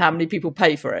Plus, let alone how many people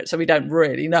pay for it. So we don't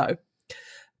really know.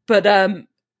 But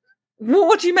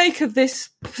what do you make of this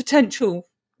potential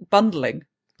bundling?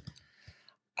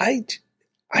 I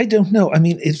don't know. I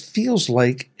mean, it feels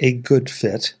like a good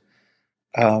fit.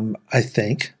 I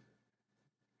think,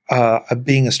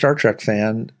 being a Star Trek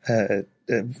fan,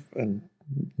 and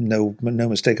no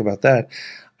mistake about that,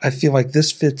 I feel like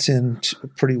this fits in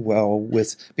pretty well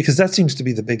because that seems to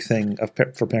be the big thing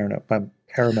for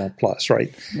Paramount Plus,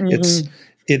 right? Mm-hmm.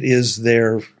 It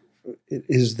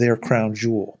is their crown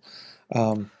jewel.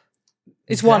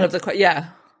 It's one of the yeah.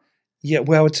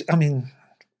 Well,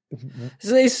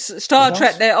 it's Star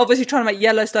Trek. They're obviously trying to make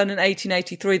Yellowstone in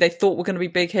 1883. They thought were going to be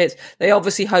big hits. They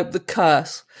obviously hope The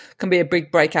Curse can be a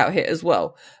big breakout hit as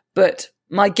well. But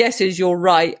my guess is you're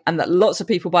right, and that lots of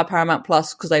people buy Paramount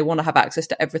Plus because they want to have access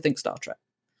to everything Star Trek.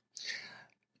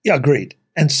 Yeah, agreed.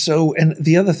 And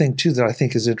the other thing too that I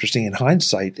think is interesting in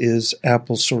hindsight is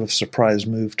Apple's sort of surprise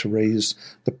move to raise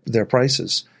their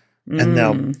prices. And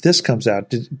now this comes out.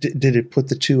 Did it put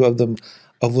the two of them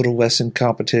a little less in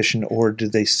competition, or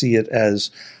did they see it as,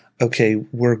 okay,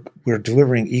 we're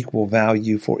delivering equal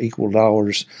value for equal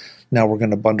dollars. Now we're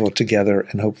going to bundle it together,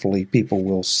 and hopefully people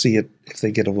will see it if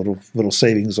they get a little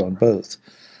savings on both.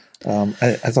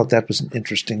 I thought that was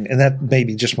interesting, and that may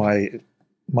be just my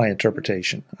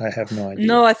interpretation. I have no idea.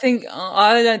 No, I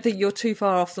don't think you're too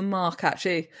far off the mark,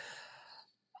 actually.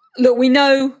 Look, we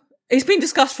know it's been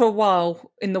discussed for a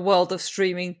while in the world of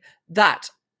streaming that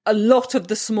a lot of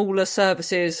the smaller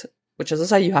services, which, as I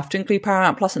say, you have to include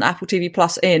Paramount Plus and Apple TV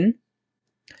Plus in,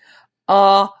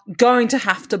 are going to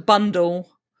have to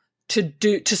bundle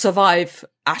to survive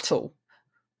at all.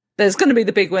 There's going to be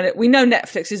the big winner. We know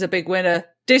Netflix is a big winner.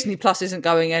 Disney Plus isn't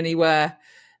going anywhere.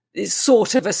 It's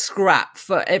sort of a scrap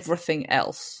for everything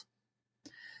else.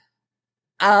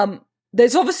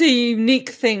 There's obviously a unique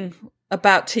thing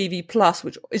about TV Plus,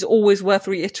 which is always worth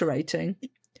reiterating,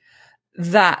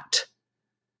 that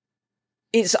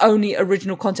it's only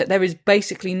original content. There is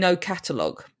basically no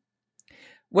catalogue.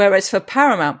 Whereas for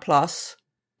Paramount Plus,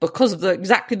 because of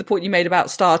exactly the point you made about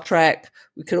Star Trek,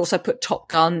 we could also put Top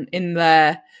Gun in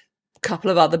there, a couple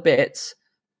of other bits.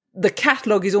 The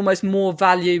catalogue is almost more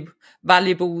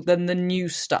valuable than the new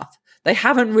stuff. They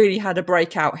haven't really had a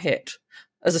breakout hit.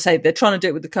 As I say, they're trying to do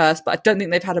it with The Curse, but I don't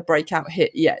think they've had a breakout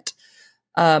hit yet.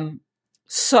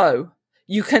 So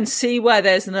you can see where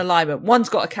there's an alignment. One's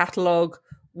got a catalogue,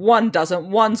 one doesn't.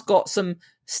 One's got some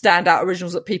standout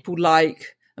originals that people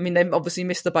like. I mean, they obviously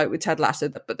missed the boat with Ted Lasso,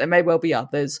 but there may well be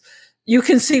others. You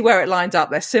can see where it lines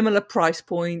up. They're similar price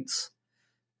points.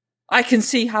 I can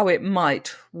see how it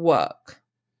might work.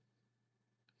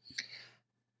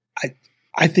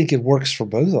 I think it works for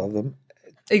both of them.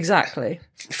 Exactly.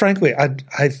 Frankly,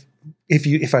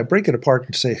 if I break it apart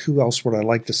and say who else would I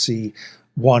like to see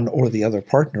one or the other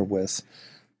partner with,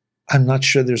 I'm not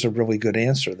sure there's a really good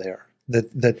answer there.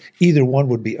 That either one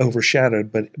would be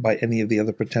overshadowed by any of the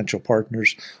other potential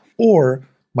partners, or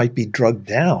might be drugged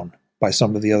down by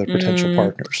some of the other potential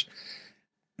partners.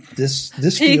 This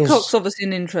Peacock's obviously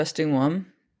an interesting one.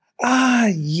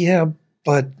 Yeah,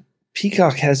 but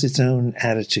Peacock has its own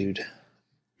attitude.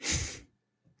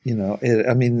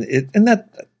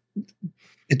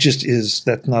 it just is.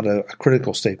 That's not a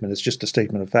critical statement. It's just a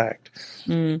statement of fact.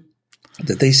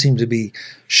 That they seem to be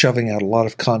shoving out a lot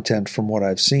of content from what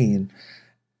I've seen.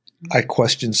 I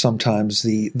question sometimes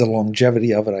the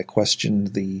longevity of it. I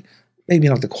question maybe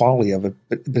not the quality of it,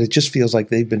 but it just feels like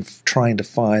they've been trying to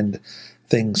find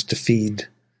things to feed,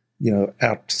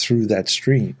 out through that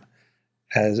stream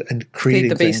and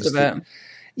creating feed the beast things of it.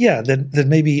 Yeah, that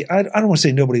maybe I don't want to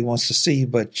say nobody wants to see,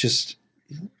 but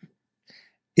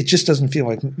it just doesn't feel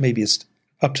like maybe it's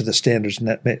up to the standards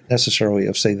necessarily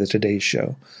of, say, the Today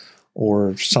Show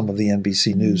or some of the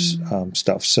NBC News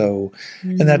stuff. So,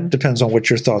 and that depends on what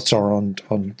your thoughts are on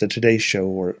the Today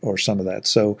Show or some of that.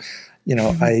 So,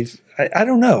 I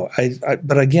don't know.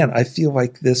 But again, I feel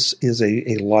like this is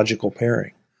a logical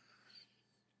pairing.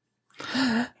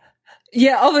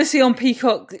 Yeah, obviously on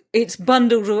Peacock, it's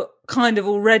bundled kind of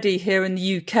already here in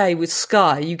the UK with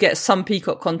Sky. You get some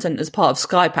Peacock content as part of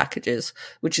Sky packages,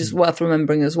 which is worth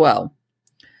remembering as well.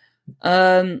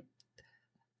 I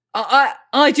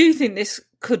do think this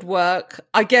could work.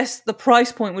 I guess the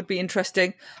price point would be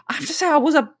interesting. I have to say I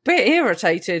was a bit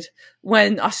irritated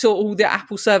when I saw all the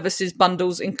Apple services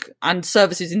bundles and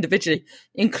services individually,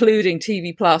 including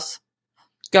TV Plus,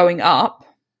 going up.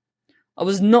 I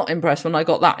was not impressed when I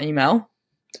got that email.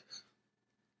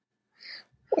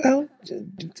 Well,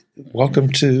 welcome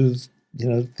to,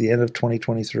 the end of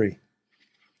 2023.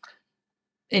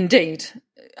 Indeed.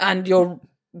 And you're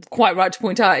quite right to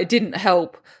point out it didn't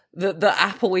help that the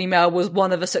Apple email was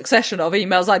one of a succession of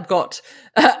emails I'd got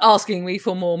asking me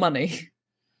for more money.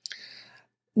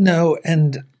 No,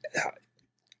 and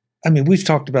I mean, we've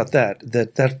talked about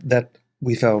that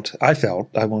I felt,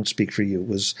 I won't speak for you,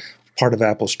 was part of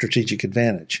Apple's strategic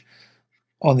advantage.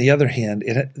 On the other hand,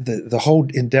 the whole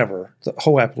endeavor, the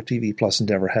whole Apple TV Plus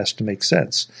endeavor has to make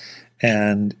sense.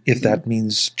 And if that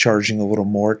means charging a little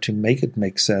more to make it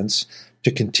make sense,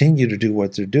 to continue to do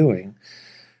what they're doing,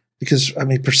 because, I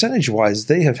mean, percentage-wise,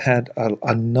 they have had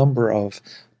a number of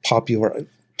popular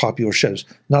shows,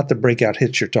 not the breakout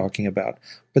hits you're talking about,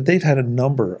 but they've had a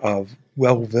number of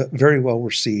very well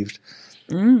received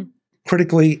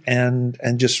critically and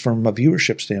just from a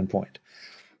viewership standpoint.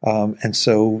 And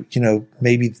so,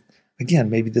 maybe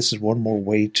this is one more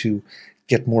way to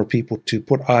get more people to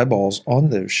put eyeballs on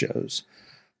those shows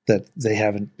that they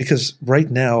haven't, because right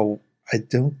now,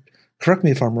 correct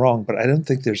me if I'm wrong, but I don't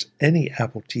think there's any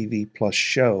Apple TV Plus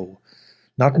show,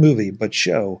 not movie, but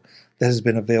show, that has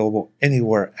been available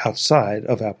anywhere outside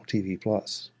of Apple TV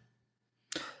Plus.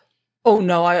 Oh,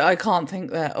 no, I can't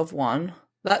think there of one.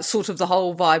 That's sort of the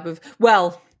whole vibe of,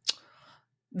 well,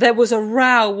 there was a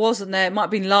row, wasn't there? It might have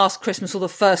been last Christmas or the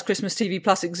first Christmas TV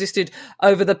Plus existed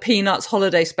over the Peanuts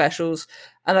holiday specials.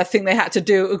 And I think they had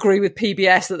to agree with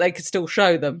PBS that they could still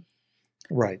show them.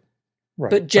 Right.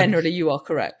 But generally, you are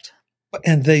correct.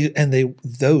 And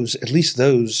those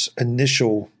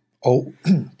initial old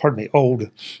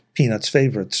Peanuts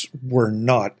favorites were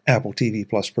not Apple TV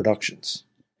Plus productions.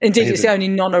 Indeed, it's the only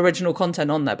non-original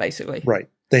content on there, basically. Right.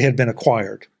 They had been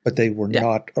acquired, but they were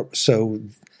not. So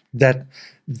that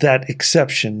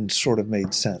exception sort of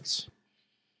made sense.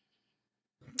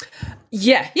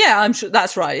 Yeah, I'm sure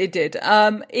that's right. It did.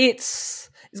 It's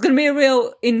going to be a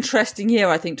real interesting year,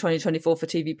 I think, 2024 for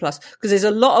TV Plus, because there's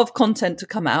a lot of content to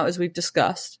come out, as we've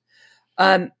discussed.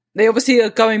 They obviously are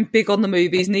going big on the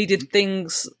movies, needed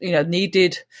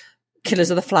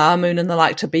Killers of the Flower Moon and the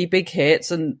like to be big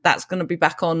hits, and that's going to be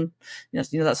back on,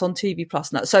 that's on TV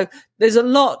Plus now. So there's a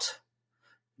lot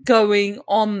going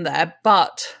on there,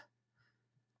 but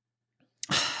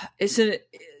it's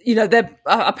they're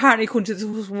apparently, according to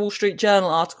the Wall Street Journal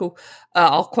article,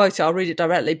 I'll quote it, I'll read it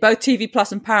directly. Both TV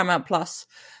Plus and Paramount Plus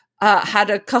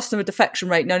had a customer defection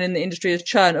rate known in the industry as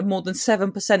churn of more than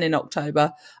 7% in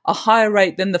October, a higher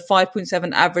rate than the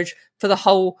 5.7 average for the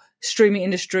whole streaming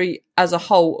industry as a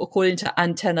whole, according to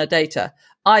Antenna data,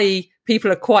 i.e.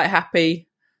 people are quite happy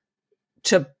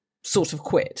to sort of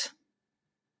quit.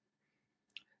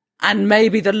 And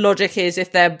maybe the logic is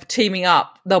if they're teaming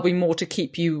up, there'll be more to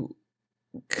keep you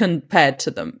compared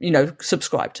to them,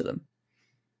 subscribe to them.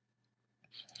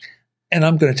 And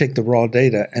I'm going to take the raw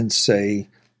data and say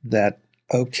that,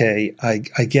 okay, I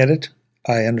get it.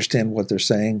 I understand what they're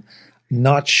saying.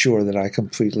 Not sure that I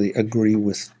completely agree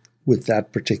with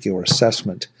that particular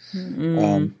assessment.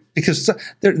 Because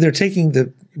they're taking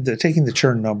the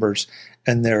churn numbers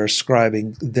and they're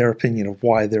ascribing their opinion of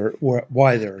why they're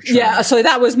churning. Yeah, so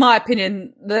that was my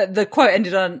opinion. The quote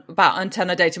ended on about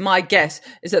Antenna data. My guess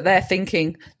is that they're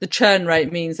thinking the churn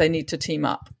rate means they need to team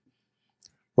up.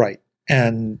 Right.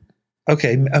 And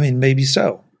okay, I mean, maybe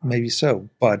so,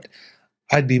 but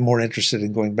I'd be more interested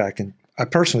in going back, and I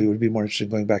personally would be more interested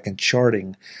in going back and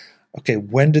charting, okay,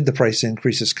 when did the price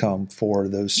increases come for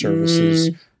those services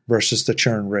versus the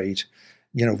churn rate,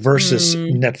 versus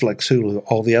Netflix, Hulu,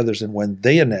 all the others, and when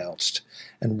they announced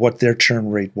and what their churn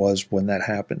rate was when that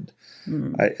happened.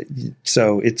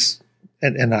 So it's,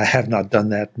 and I have not done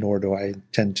that, nor do I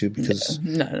intend to, because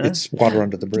it's water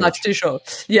under the bridge. That's too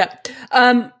short. Yeah.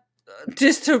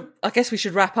 Just to, I guess we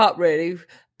should wrap up really,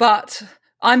 but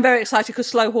I'm very excited because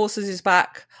Slow Horses is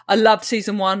back. I loved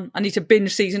season 1. I need to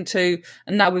binge season 2.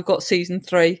 And now we've got season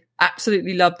 3.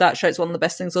 Absolutely love that show. It's one of the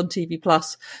best things on TV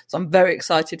Plus. So I'm very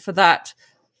excited for that.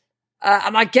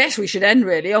 And I guess we should end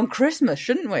really on Christmas,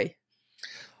 shouldn't we?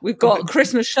 We've got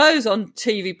Christmas shows on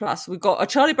TV Plus. We've got A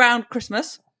Charlie Brown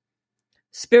Christmas,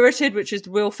 Spirited, which is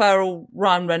the Will Ferrell,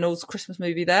 Ryan Reynolds Christmas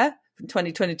movie there from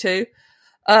 2022.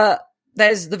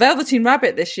 There's The Velveteen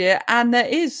Rabbit this year, and there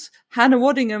is Hannah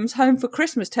Waddingham's Home for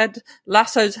Christmas. Ted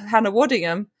Lasso's Hannah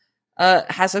Waddingham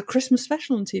has a Christmas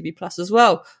special on TV Plus as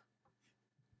well.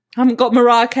 Haven't got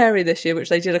Mariah Carey this year, which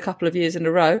they did a couple of years in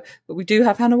a row, but we do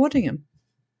have Hannah Waddingham.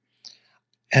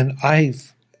 And I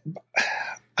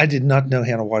did not know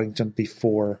Hannah Waddingham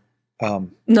before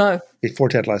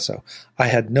Ted Lasso. I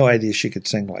had no idea she could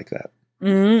sing like that.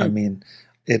 I mean,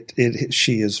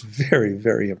 she is very,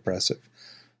 very impressive.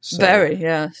 So, very,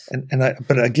 yes.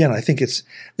 But again, I think there's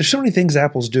so many things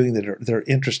Apple's doing that are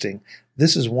interesting.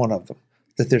 This is one of them,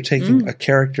 that they're taking a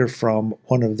character from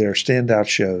one of their standout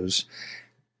shows,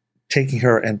 taking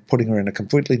her and putting her in a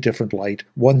completely different light,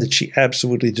 one that she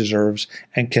absolutely deserves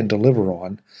and can deliver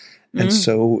on. And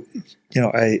so,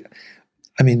 I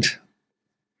mean,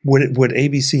 would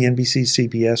ABC, NBC,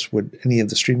 CBS, would any of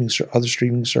the other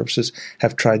streaming services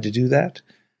have tried to do that?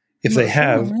 If they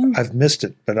have, I've missed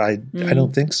it, but I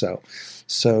don't think so.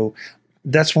 So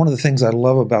that's one of the things I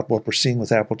love about what we're seeing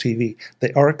with Apple TV.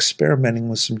 They are experimenting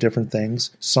with some different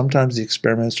things. Sometimes the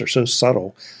experiments are so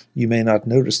subtle you may not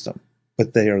notice them,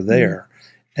 but they are there.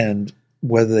 And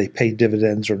whether they pay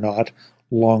dividends or not,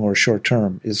 long or short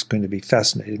term, is going to be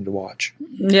fascinating to watch.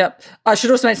 Yep. I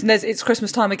should also mention it's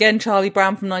Christmas time again. Charlie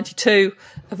Brown from 92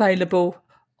 available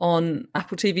on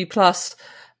Apple TV Plus.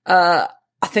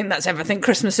 I think that's everything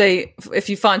Christmassy. If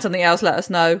you find something else, let us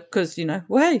know, because we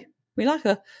like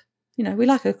a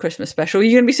Christmas special. Are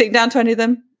you going to be sitting down to any of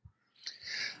them?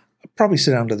 I'll probably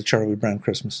sit down to the Charlie Brown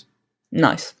Christmas.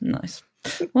 Nice.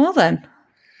 Well then,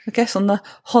 I guess on the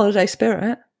holiday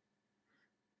spirit,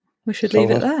 we should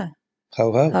leave it there.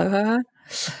 Ho ho. Ho ho ho.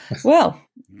 Well,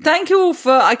 thank you all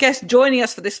for, I guess, joining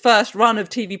us for this first run of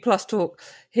TV Plus Talk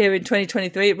here in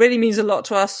 2023. It really means a lot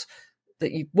to us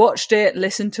that you watched it,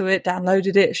 listened to it,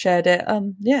 downloaded it, shared it.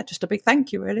 Just a big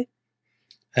thank you, really.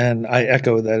 And I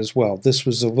echo that as well. This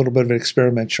was a little bit of an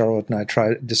experiment Charlotte and I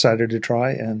decided to try,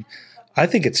 and I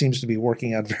think it seems to be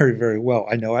working out very, very well.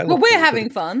 I know Well, we're having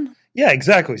fun. Yeah,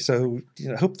 exactly. So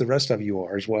I hope the rest of you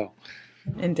are as well.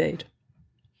 Indeed.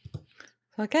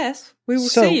 So I guess we will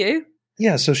see you.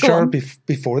 Yeah, so Charlotte,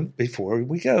 before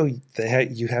we go,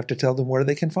 you have to tell them where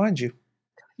they can find you.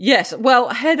 Yes, well,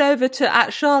 head over to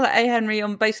 @CharlotteAHenry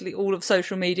on basically all of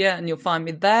social media and you'll find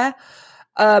me there.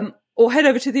 Or head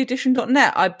over to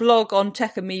theedition.net. I blog on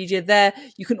tech and media there.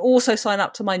 You can also sign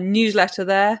up to my newsletter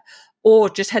there, or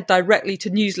just head directly to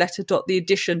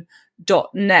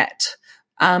newsletter.theedition.net.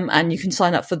 And you can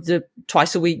sign up for the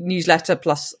twice a week newsletter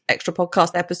plus extra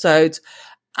podcast episodes.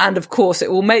 And of course,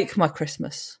 it will make my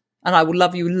Christmas. And I will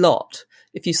love you a lot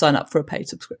if you sign up for a paid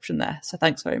subscription there. So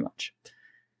thanks very much.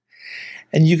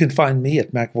 And you can find me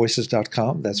at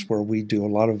MacVoices.com. That's where we do a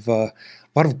lot of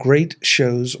great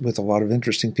shows with a lot of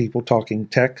interesting people talking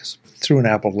tech through an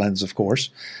Apple lens, of course.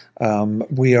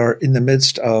 We are in the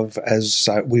midst of, as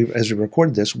we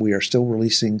record this, we are still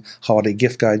releasing holiday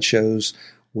gift guide shows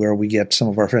where we get some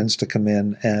of our friends to come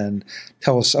in and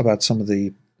tell us about some of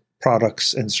the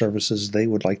products and services they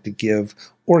would like to give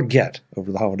or get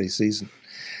over the holiday season.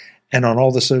 And on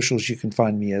all the socials, you can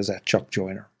find me as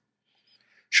 @ChuckJoyner.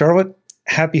 Charlotte,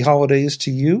 happy holidays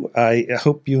to you. I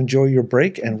hope you enjoy your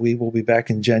break, and we will be back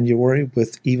in January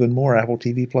with even more Apple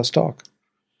TV Plus talk.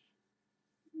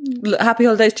 Happy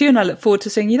holidays to you, and I look forward to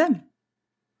seeing you then.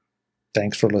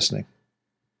 Thanks for listening.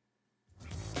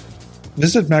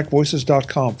 Visit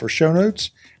MacVoices.com for show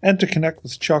notes and to connect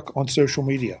with Chuck on social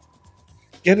media.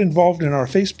 Get involved in our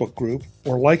Facebook group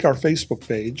or like our Facebook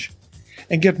page,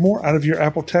 and get more out of your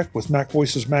Apple tech with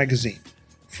MacVoices Magazine,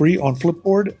 free on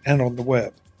Flipboard and on the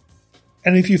web.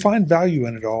 And if you find value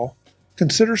in it all,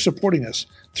 consider supporting us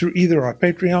through either our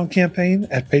Patreon campaign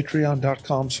at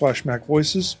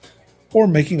patreon.com/MacVoices or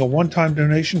making a one-time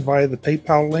donation via the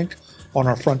PayPal link on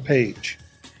our front page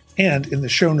and in the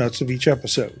show notes of each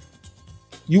episode.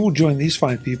 You will join these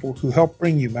fine people who help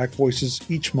bring you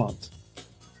MacVoices each month.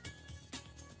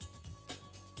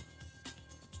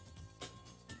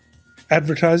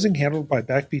 Advertising handled by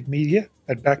Backbeat Media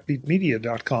at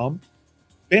backbeatmedia.com.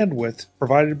 Bandwidth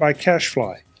provided by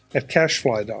CashFly at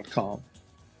cashfly.com.